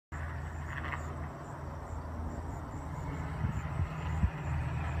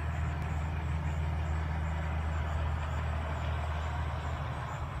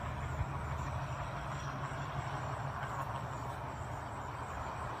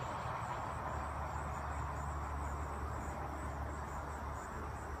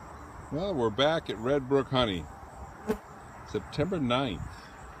Well, we're back at Red Brook Honey, September 9th,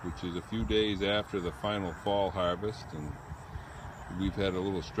 which is a few days after the final fall harvest, and we've had a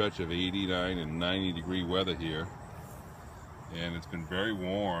little stretch of 89 and 90 degree weather here, and it's been very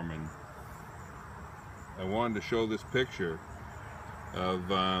warm. And I wanted to show this picture of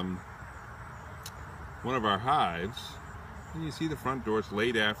one of our hives. And you see the front door. It's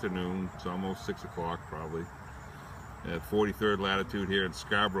late afternoon, it's almost 6 o'clock probably, at 43rd latitude here in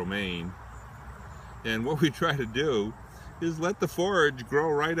Scarborough, Maine. And what we try to do is let the forage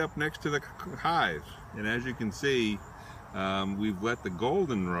grow right up next to the hive. And as you can see, we've let the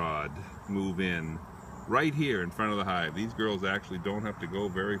goldenrod move in right here in front of the hive. These girls actually don't have to go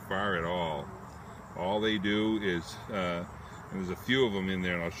very far at all. All they do is, and there's a few of them in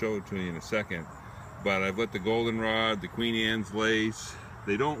there, and I'll show it to you in a second, but I've let the goldenrod, the Queen Anne's lace,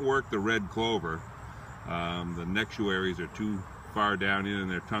 they don't work the red clover. The nectuaries are too far down in and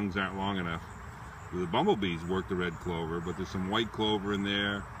their tongues aren't long enough. The bumblebees work the red clover, but there's some white clover in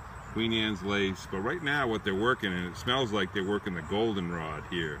there, Queen Anne's lace. But right now what they're working, and it smells like they're working the goldenrod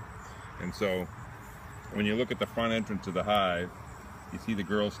here. And so when you look at the front entrance of the hive, you see the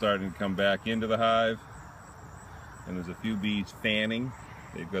girls starting to come back into the hive, and there's a few bees fanning.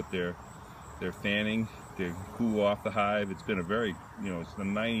 They've got their fanning to cool off the hive. It's been a very, it's a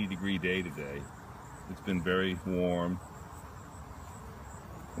 90 degree day today. It's been very warm.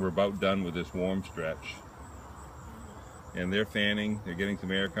 We're about done with this warm stretch. And they're fanning, they're getting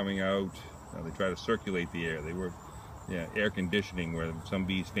some air coming out. They try to circulate the air. They work air conditioning, where some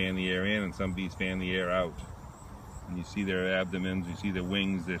bees fan the air in and some bees fan the air out. And you see their abdomens, you see their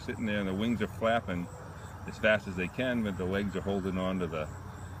wings. They're sitting there and the wings are flapping as fast as they can, but the legs are holding on to the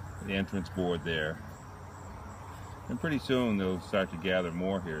entrance board there. And pretty soon they'll start to gather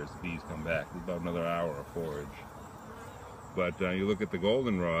more here as the bees come back. It's about another hour of forage. But you look at the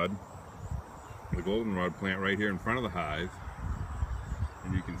goldenrod plant right here in front of the hive,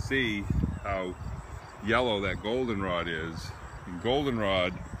 and you can see how yellow that goldenrod is. And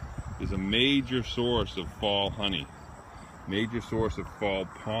goldenrod is a major source of fall honey, major source of fall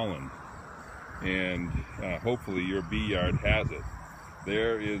pollen, and hopefully your bee yard has it.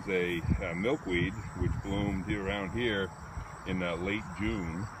 There is a milkweed which bloomed around here in late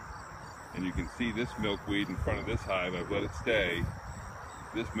June, and you can see this milkweed in front of this hive. I've let it stay.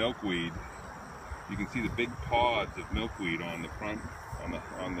 This milkweed, you can see the big pods of milkweed on the front,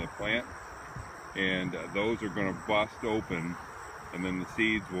 on the plant, and those are going to bust open, and then the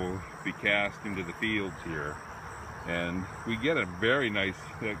seeds will be cast into the fields here, and we get a very nice,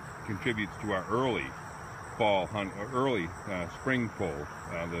 that contributes to our early fall honey, early spring pull.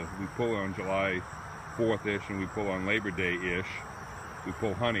 We pull on July 4th-ish, and we pull on Labor Day-ish. We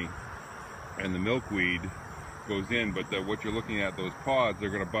pull honey, and the milkweed goes in, but what you're looking at, those pods, they're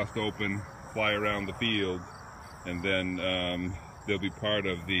going to bust open, fly around the field, and then they'll be part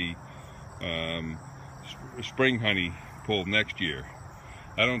of the spring honey pull next year.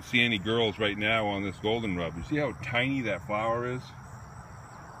 I don't see any girls right now on this goldenrod. You see how tiny that flower is?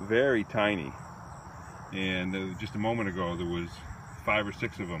 Very tiny. And just a moment ago there was 5 or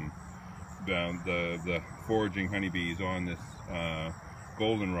 6 of them, the foraging honeybees on this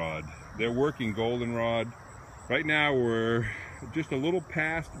goldenrod. They're working goldenrod. Right now we're just a little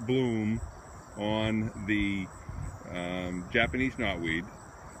past bloom on the Japanese knotweed.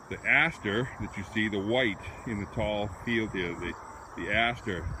 The aster that you see, the white in the tall field here, the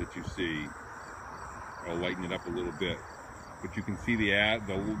aster that you see, I'll lighten it up a little bit, but you can see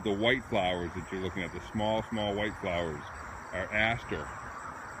the white flowers that you're looking at, the small white flowers are aster,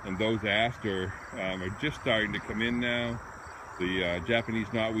 and those aster are just starting to come in now. The Japanese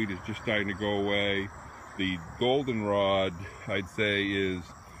knotweed is just starting to go away. The goldenrod, I'd say, is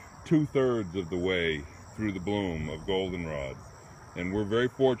 2/3 of the way through the bloom of goldenrod. And we're very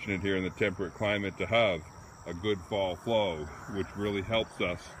fortunate here in the temperate climate to have a good fall flow, which really helps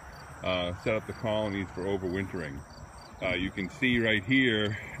us set up the colonies for overwintering. You can see right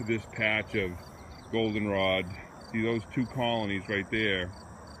here, this patch of goldenrod. See those 2 colonies right there?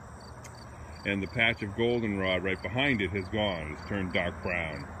 And the patch of goldenrod right behind it has gone. It's turned dark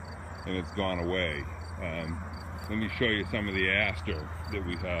brown, and it's gone away. Let me show you some of the aster that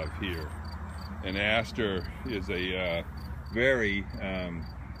we have here. And aster is a very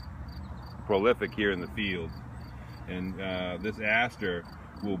prolific here in the field, and this aster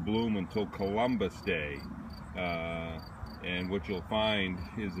will bloom until Columbus Day, and what you'll find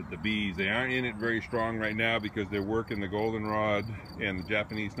is that the bees, they aren't in it very strong right now because they're working the goldenrod and the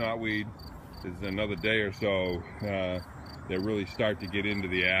Japanese knotweed. This is another day or so, they really start to get into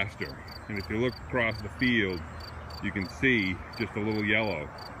the aster. And if you look across the field, you can see just a little yellow.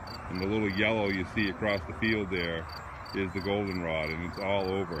 And the little yellow you see across the field there is the goldenrod, and it's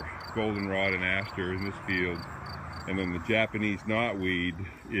all over. Goldenrod and aster in this field. And then the Japanese knotweed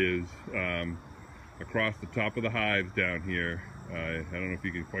is across the top of the hives down here. I don't know if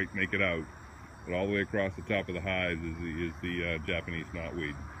you can quite make it out, but all the way across the top of the hives is the Japanese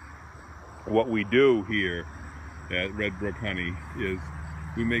knotweed. What we do here at Red Brook Honey is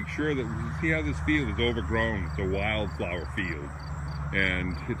we make sure that, see how this field is overgrown. It's a wildflower field,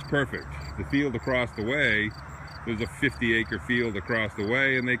 and it's perfect. The field across the way, there's a 50-acre field across the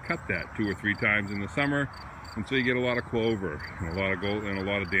way, and they cut that 2 or 3 times in the summer, and so you get a lot of clover and a lot of gold and a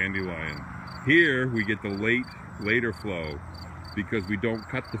lot of dandelion. Here we get the later flow because we don't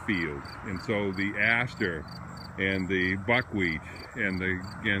cut the field, and so the aster and the buckwheat and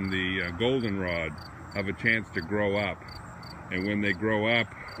the goldenrod have a chance to grow up. And when they grow up,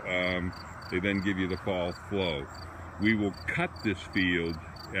 they then give you the fall flow. We will cut this field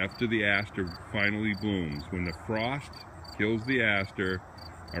after the aster finally blooms. When the frost kills the aster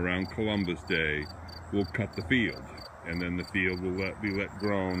around Columbus Day, we'll cut the field. And then the field will be let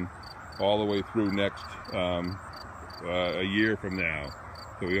grown all the way through next a year from now.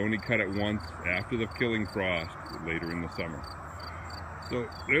 So we only cut it once after the killing frost later in the summer. So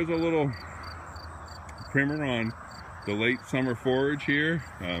there's a little primer on the late summer forage here.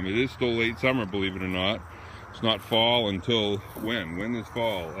 It is still late summer, believe it or not. It's not fall until when? When is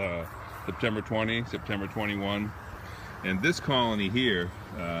fall? September 20, September 21. And this colony here,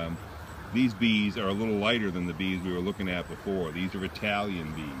 these bees are a little lighter than the bees we were looking at before. These are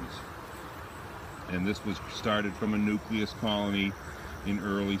Italian bees. And this was started from a nucleus colony in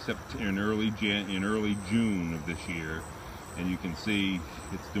early June of this year. And you can see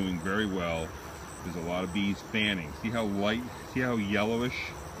it's doing very well. There's a lot of bees fanning. See how light, see how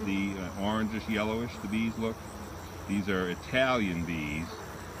yellowish, the orangish yellowish the bees look? These are Italian bees,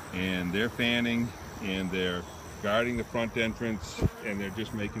 and they're fanning, and they're guarding the front entrance, and they're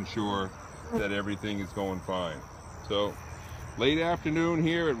just making sure that everything is going fine. So, late afternoon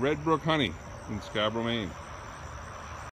here at Red Brook Honey in Scarborough, Maine.